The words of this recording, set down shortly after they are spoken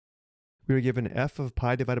We are given f of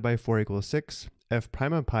pi divided by 4 equals 6, f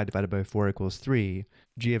prime of pi divided by 4 equals 3,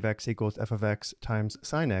 g of x equals f of x times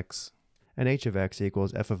sine x, and h of x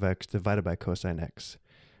equals f of x divided by cosine x.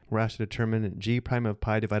 We're asked to determine g prime of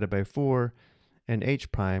pi divided by 4 and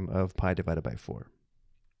h prime of pi divided by 4.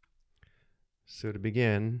 So to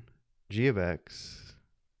begin, g of x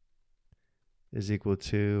is equal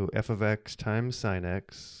to f of x times sine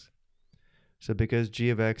x. So because g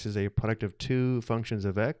of x is a product of two functions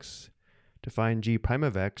of x, to find g prime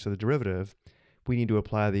of x, or the derivative, we need to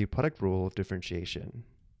apply the product rule of differentiation.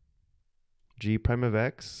 G prime of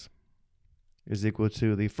x is equal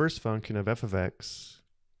to the first function of f of x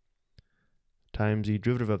times the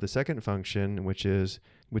derivative of the second function, which is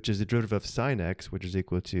the derivative of sine x, which is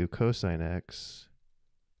equal to cosine x,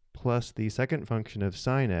 plus the second function of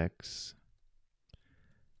sine x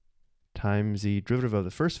times the derivative of the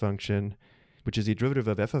first function, which is the derivative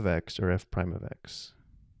of f of x, or f prime of x.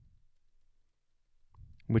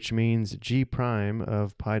 Which means g prime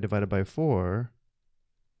of pi divided by 4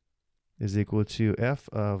 is equal to f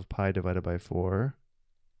of pi divided by 4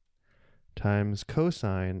 times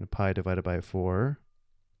cosine pi divided by 4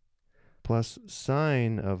 plus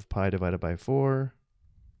sine of pi divided by 4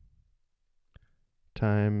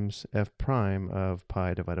 times f prime of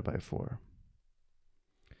pi divided by 4.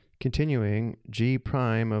 Continuing, g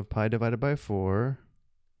prime of pi divided by 4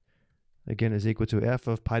 again is equal to f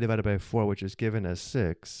of pi divided by 4, which is given as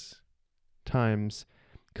 6, times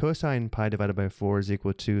cosine pi divided by 4 is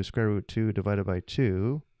equal to square root 2 divided by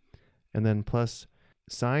 2, and then plus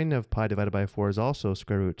sine of pi divided by 4 is also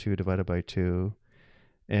square root 2 divided by 2,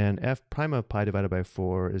 and f prime of pi divided by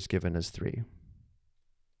 4 is given as 3.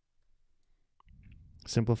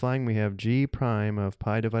 Simplifying, we have g prime of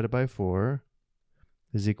pi divided by 4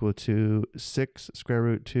 is equal to 6 square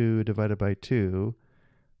root 2 divided by 2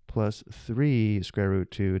 plus 3 square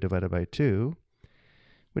root 2 divided by 2,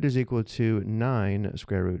 which is equal to 9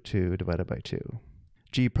 square root 2 divided by 2.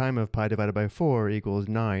 G prime of pi divided by 4 equals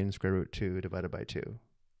 9 square root 2 divided by 2.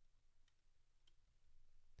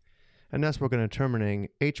 And thus we're going to determining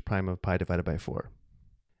h prime of pi divided by 4.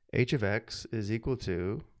 H of x is equal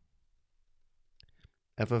to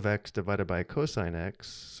f of x divided by cosine x.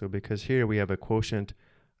 So because here we have a quotient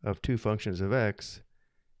of two functions of x,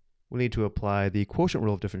 we need to apply the quotient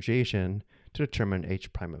rule of differentiation to determine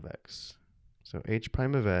h prime of x. So h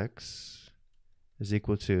prime of x is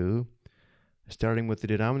equal to, starting with the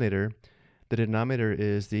denominator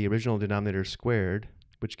is the original denominator squared,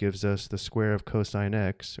 which gives us the square of cosine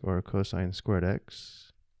x, or cosine squared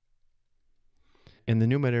x. In the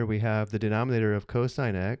numerator, we have the denominator of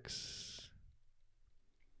cosine x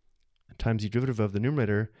times the derivative of the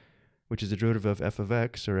numerator, which is the derivative of f of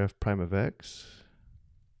x, or f prime of x,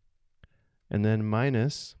 and then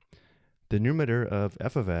minus the numerator of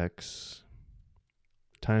f of x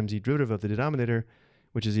times the derivative of the denominator,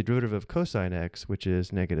 which is the derivative of cosine x, which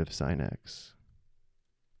is negative sine x.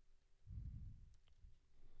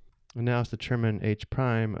 And now let's determine h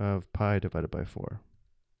prime of pi divided by 4.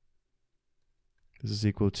 This is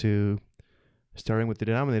equal to, starting with the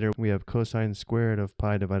denominator, we have cosine squared of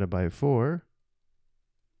pi divided by 4.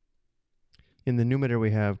 In the numerator,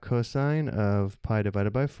 we have cosine of pi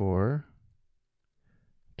divided by 4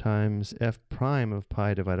 times f prime of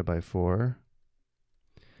pi divided by 4.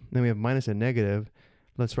 Then we have minus a negative.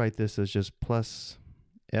 Let's write this as just plus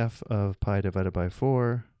f of pi divided by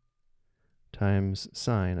 4 times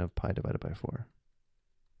sine of pi divided by 4.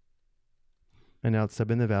 And now let's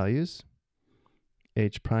sub in the values.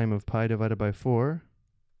 H prime of pi divided by 4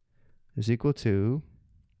 is equal to,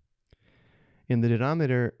 in the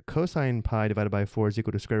denominator, cosine pi divided by 4 is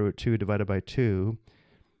equal to square root 2 divided by 2.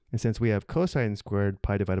 And since we have cosine squared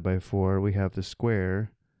pi divided by 4, we have the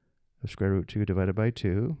square of square root 2 divided by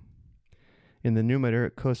 2. In the numerator,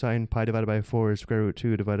 cosine pi divided by 4 is square root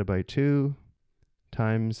 2 divided by 2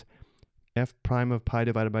 times f prime of pi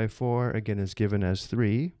divided by 4, again, is given as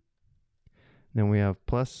 3. Then we have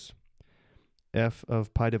plus f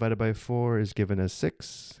of pi divided by 4 is given as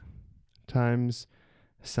 6 times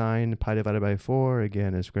sine pi divided by 4,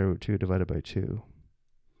 again, is square root 2 divided by 2.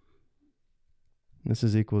 This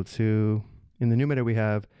is equal to, in the numerator, we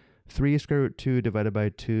have 3 square root 2 divided by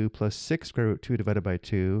 2 plus 6 square root 2 divided by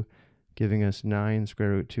 2, giving us 9 square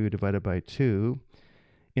root 2 divided by 2.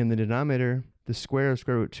 In the denominator, the square of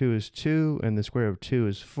square root 2 is 2, and the square of 2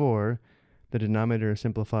 is 4. The denominator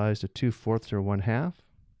simplifies to 2/4, or 1/2.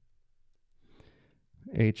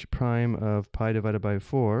 H prime of pi divided by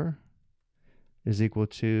 4 is equal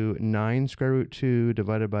to 9 square root 2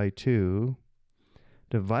 divided by 2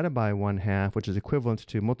 divided by 1/2, which is equivalent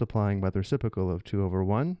to multiplying by the reciprocal of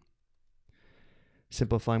 2/1.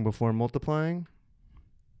 Simplifying before multiplying.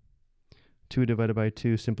 2 divided by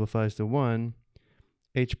 2 simplifies to 1.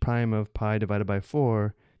 H prime of pi divided by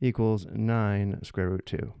 4 equals 9 square root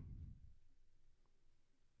 2.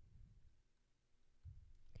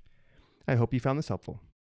 I hope you found this helpful.